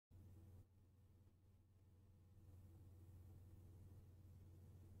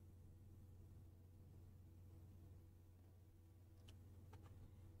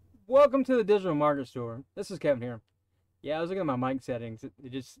Welcome to the digital market store. This is Kevin here. Yeah, I was looking at my mic settings.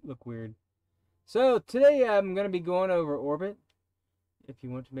 It just looked weird. So today I'm going to be going over Orbit. If you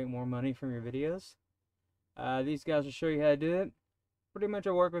want to make more money from your videos, these guys will show you how to do it. Pretty much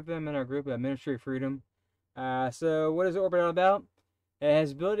I work with them in our group at Administrative Freedom. So what is Orbit all about? It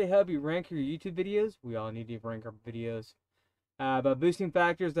has the ability to help you rank your YouTube videos. We all need to rank our videos. By boosting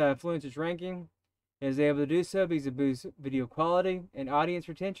factors that influence its ranking. It is able to do so because it boosts video quality and audience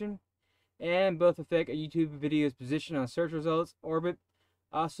retention, and both affect a YouTube video's position on search results. Orbit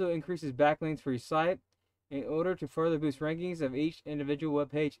also increases backlinks for your site in order to further boost rankings of each individual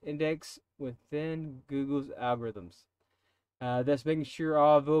web page index within Google's algorithms, thus making sure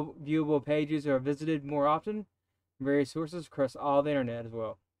all viewable pages are visited more often from various sources across all the internet as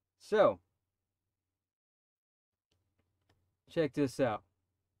well. So, check this out.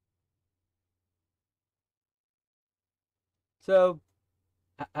 So,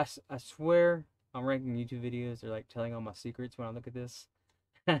 I swear I'm ranking YouTube videos. They're like telling all my secrets when I look at this.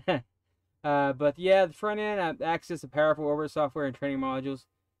 But yeah, the front end, I access to powerful Orbit software and training modules.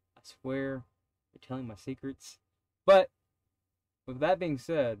 I swear they're telling my secrets. But with that being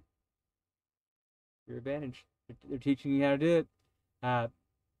said, your advantage. They're teaching you how to do it.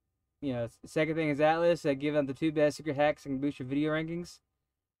 The second thing is Atlas. I give them the two best secret hacks that can boost your video rankings.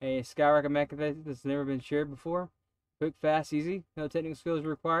 A skyrocket method that's never been shared before. Quick, fast, easy. No technical skills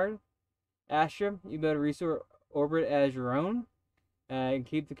required. Astra, you better restore Orbit as your own and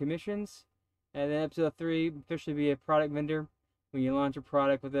keep the commissions. And then episode 3, officially be a product vendor. When you launch a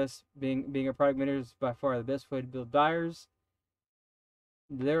product with us, being a product vendor is by far the best way to build buyers.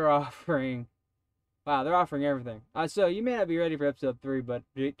 They're offering everything. So you may not be ready for episode 3, but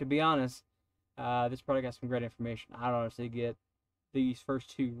to be honest, this product has some great information. I don't honestly get these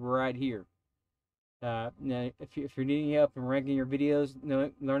first 2 right here. Now, if you're needing help in ranking your videos,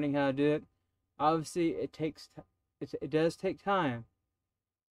 learning how to do it, obviously it does take time.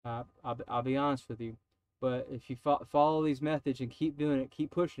 I'll be honest with you, but if you follow these methods and keep doing it,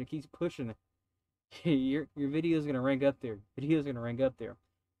 keep pushing it, your video is gonna rank up there.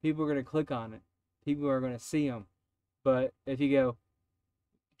 People are gonna click on it. People are gonna see them. But if you go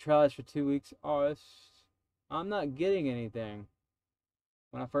try this for 2 weeks, I'm not getting anything.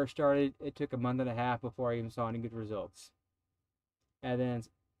 When I first started, it took a month and a half before I even saw any good results. And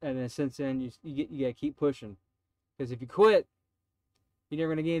then since then, you gotta keep pushing, because if you quit, you're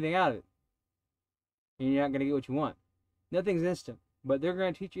never gonna get anything out of it, and you're not gonna get what you want. Nothing's instant, but they're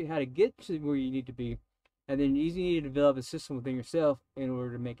gonna teach you how to get to where you need to be, and then you need to develop a system within yourself in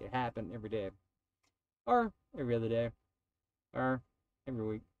order to make it happen every day, or every other day, or every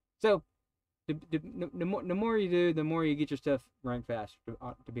week. So the more you do, the more you get your stuff ranked faster,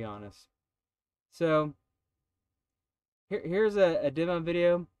 to be honest. So here's a demo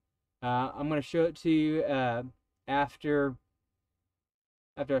video. I'm going to show it to you after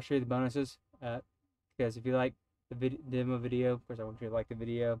I show you the bonuses. Because if you like the demo video, of course I want you to like the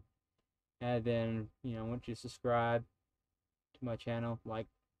video. And then, I want you to subscribe to my channel, like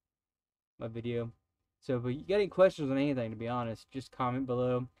my video. So, but you got any questions on anything, to be honest, just comment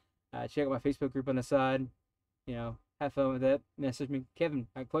below. Check out my Facebook group on the side. Have fun with that. Message me, Kevin,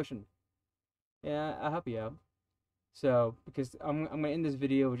 I have a question. Yeah, I'll help you out. So, because I'm going to end this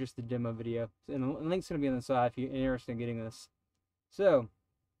video with just the demo video. And the link's going to be on the side if you're interested in getting this. So,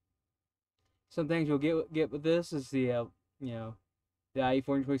 some things you'll get with this is the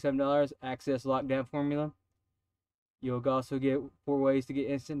 $427 access lockdown formula. You'll also get 4 ways to get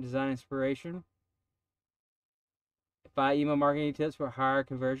instant design inspiration. 5 email marketing tips for higher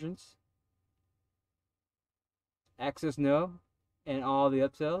conversions. Access no and all the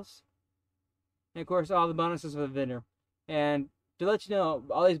upsells. And of course, all the bonuses for the vendor. And to let you know,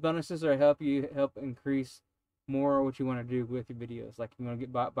 all these bonuses are help increase more what you want to do with your videos. Like you want to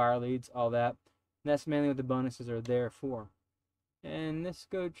get buyer leads, all that. And that's mainly what the bonuses are there for. And let's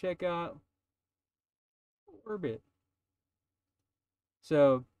go check out Orbit.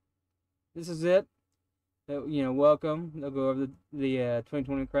 So this is it. Welcome. They'll go over the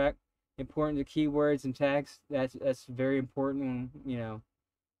 2020 crack. Important to keywords and tags. That's very important when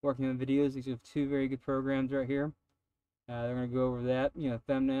working on videos. These are 2 very good programs right here. They're going to go over that.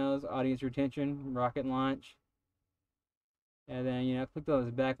 Thumbnails, audience retention, rocket launch, and then click on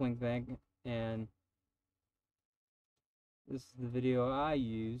this backlink thing, and this is the video I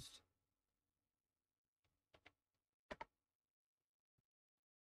used.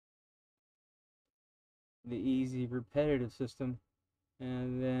 The easy repetitive system,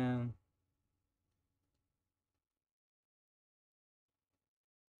 and then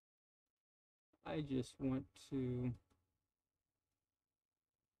I just want to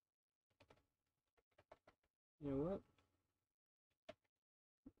You know what?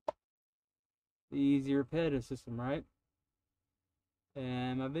 The easy repetitive system, right?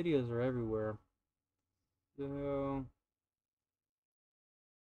 And my videos are everywhere. So,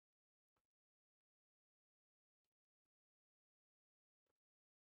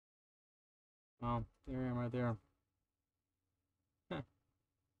 oh, there I am right there.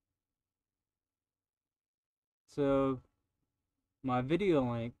 So, my video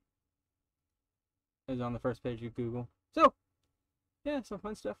link is on the first page of Google. So, yeah, some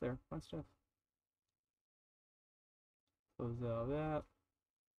fun stuff there. Fun stuff. Close out that.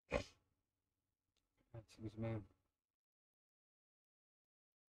 Excuse me.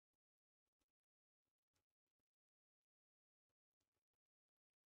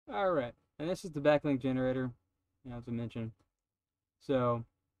 Alright, and this is the backlink generator, as I mentioned. So,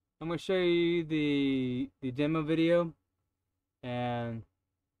 I'm going to show you the demo video, and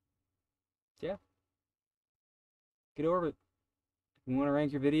yeah, get over it. If you want to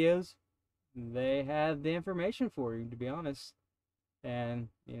rank your videos, they have the information for you, to be honest. And,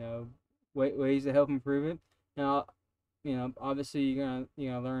 ways to help improve it. Now, obviously you're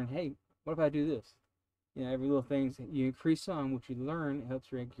gonna learn, hey, what if I do this? Every little thing you increase on, what you learn,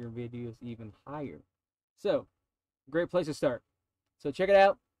 helps rank your videos even higher. So, great place to start. So check it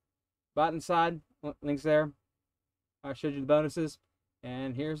out. Bottom side, links there. I showed you the bonuses,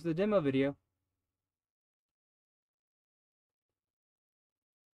 and here's the demo video.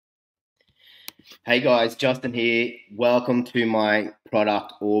 Hey guys, Justin here. Welcome to my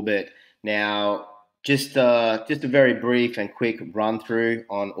product Orbit. Now, just a very brief and quick run through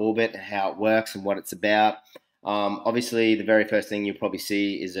on Orbit, how it works and what it's about. Obviously, the very first thing you'll probably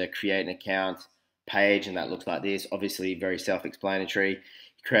see is a create an account page, and that looks like this. Obviously, very self-explanatory.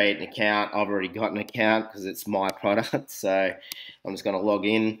 Create an account. I've already got an account because it's my product, so I'm just going to log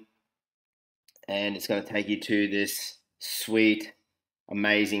in, and it's going to take you to this sweet,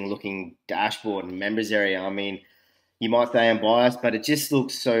 amazing looking dashboard and members area. I mean, you might say I'm biased, but it just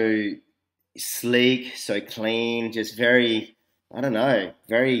looks so sleek, so clean, just very, I don't know,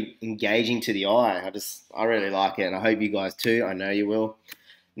 very engaging to the eye. I really like it, and I hope you guys too. I know you will.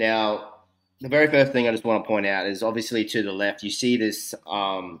 Now, the very first thing I just want to point out is obviously to the left, you see this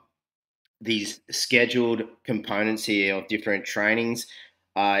these scheduled components here of different trainings.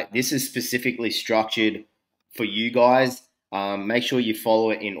 This is specifically structured for you guys. Make sure you follow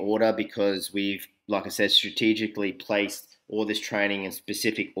it in order because we've, like I said, strategically placed all this training in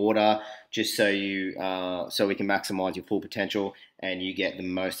specific order just so so we can maximize your full potential and you get the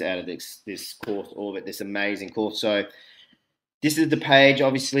most out of this course Orbit, this amazing course. So this is the page.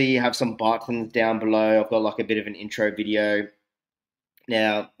 Obviously, you have some buttons down below. I've got like a bit of an intro video.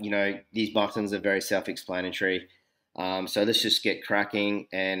 Now, these buttons are very self-explanatory. So let's just get cracking.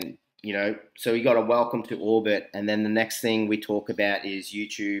 And, so we got a welcome to Orbit. And then the next thing we talk about is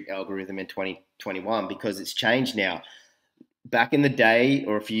YouTube algorithm in 2021 because it's changed now. Back in the day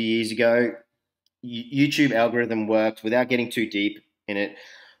or a few years ago, YouTube algorithm worked, without getting too deep in it,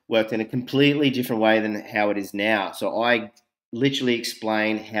 worked in a completely different way than how it is now. So I literally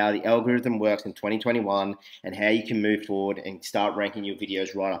explain how the algorithm works in 2021 and how you can move forward and start ranking your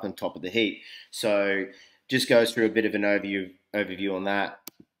videos right up on top of the heap. So just goes through a bit of an overview on that.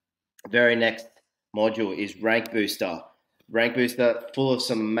 Very next module is Rank Booster. Rank Booster, full of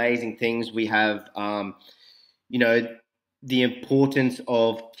some amazing things. We have, the importance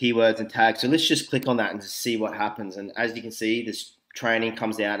of keywords and tags. So let's just click on that and see what happens. And as you can see, this training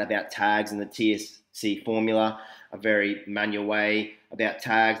comes out about tags and the TSC formula, a very manual way about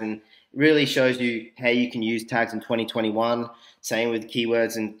tags, and really shows you how you can use tags in 2021. Same with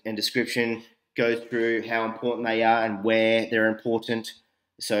keywords and description, goes through how important they are and where they're important.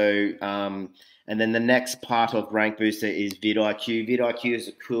 So, and then the next part of Rank Booster is vidIQ. vidIQ is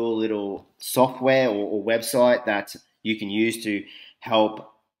a cool little software or website that you can use to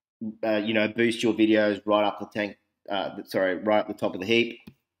help, boost your videos right up right up the top of the heap.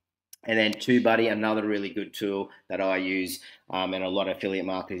 And then TubeBuddy, another really good tool that I use and a lot of affiliate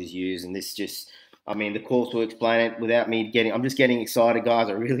marketers use. And this just, the course will explain it without me I'm just getting excited, guys.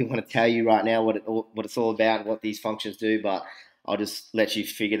 I really want to tell you right now what it's all about and what these functions do, but I'll just let you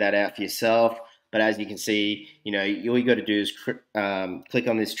figure that out for yourself. But as you can see, all you got to do is click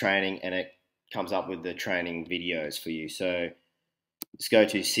on this training and it comes up with the training videos for you. So let's go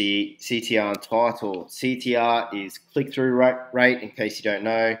to CTR and title. CTR is click-through rate, in case you don't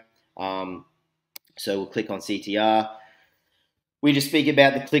know. So we'll click on CTR. We just speak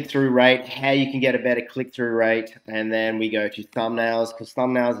about the click-through rate, how you can get a better click-through rate, and then we go to thumbnails, because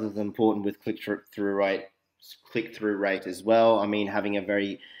thumbnails is important with click-through rate as well. Having a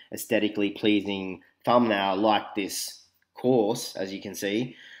very aesthetically pleasing thumbnail like this course, as you can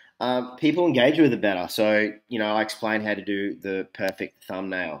see, people engage with it better. So, I explain how to do the perfect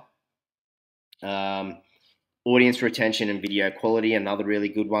thumbnail. Audience retention and video quality, another really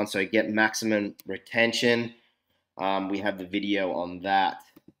good one. So get maximum retention. We have the video on that.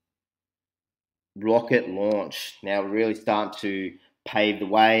 Rocket launch. Now we're really starting to pave the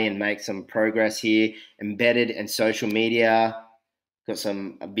way and make some progress here. Embedded and social media. Got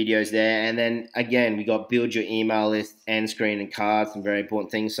some videos there. And then again, we got build your email list, end screen and cards, some very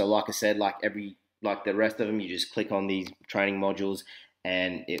important things. So like I said, like the rest of them, you just click on these training modules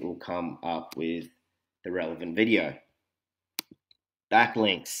and it will come up with the relevant video.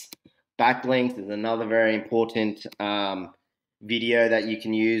 Backlinks. Backlinks is another very important video that you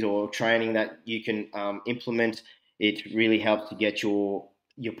can use, or training that you can implement. It really helps to get your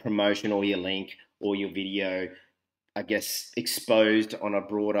promotion or your link or your video, I guess, exposed on a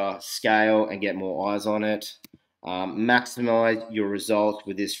broader scale and get more eyes on it. Maximize your results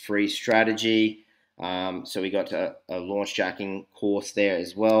with this free strategy. So we got a launch jacking course there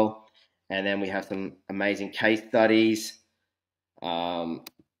as well. And then we have some amazing case studies. And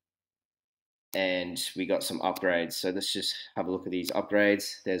we got some upgrades. So let's just have a look at these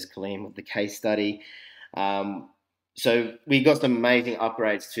upgrades. There's Kaleem with the case study. So we got some amazing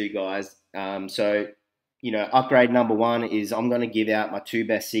upgrades too, guys. So, upgrade number one is I'm going to give out my 2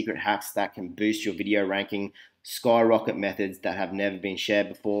 best secret hacks that can boost your video ranking, skyrocket methods that have never been shared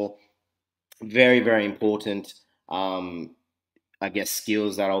before. Very, very important, I guess,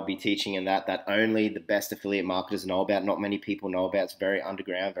 skills that I'll be teaching, and that only the best affiliate marketers know about. Not many people know about. It's very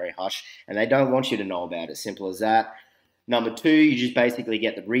underground, very hush, and they don't want you to know about it. Simple as that. Number two, you just basically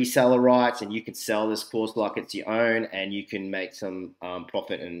get the reseller rights, and you can sell this course like it's your own, and you can make some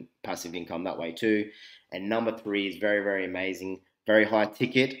profit and passive income that way too. And number three is very, very amazing, very high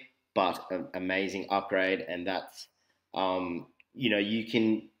ticket, but an amazing upgrade, and that's, you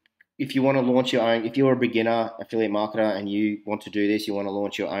can, if you want to launch your own, if you're a beginner affiliate marketer and you want to do this, you want to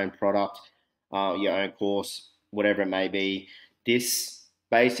launch your own product, your own course, whatever it may be, this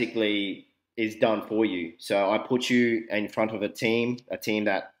basically is done for you. So I put you in front of a team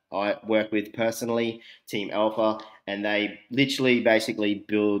that I work with personally, Team Alpha, and they literally basically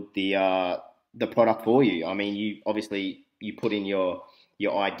build the product for you. I mean, you obviously you put in your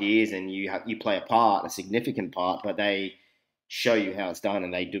ideas and you play a part, a significant part, but they show you how it's done,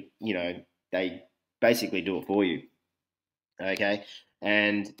 and they do, they basically do it for you. Okay,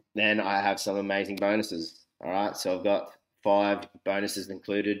 and then I have some amazing bonuses. All right, so I've got 5 bonuses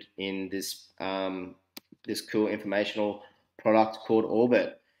included in this this cool informational product called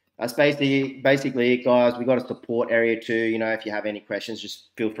Orbit. That's basically it, guys. We got a support area too. If you have any questions, just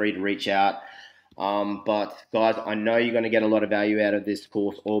feel free to reach out. But guys, I know you're going to get a lot of value out of this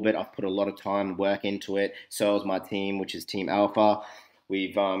course, Orbit. I've put a lot of time and work into it. So has my team, which is Team Alpha.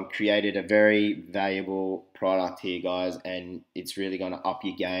 We've created a very valuable product here, guys, and it's really going to up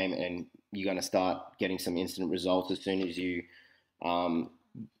your game, and you're going to start getting some instant results as soon as you,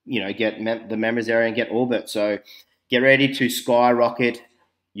 get the members area and get Orbit. So get ready to skyrocket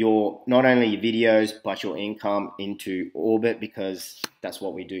not only your videos but your income into Orbit, because that's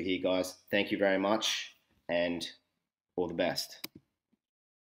what we do here, guys. Thank you very much, and all the best.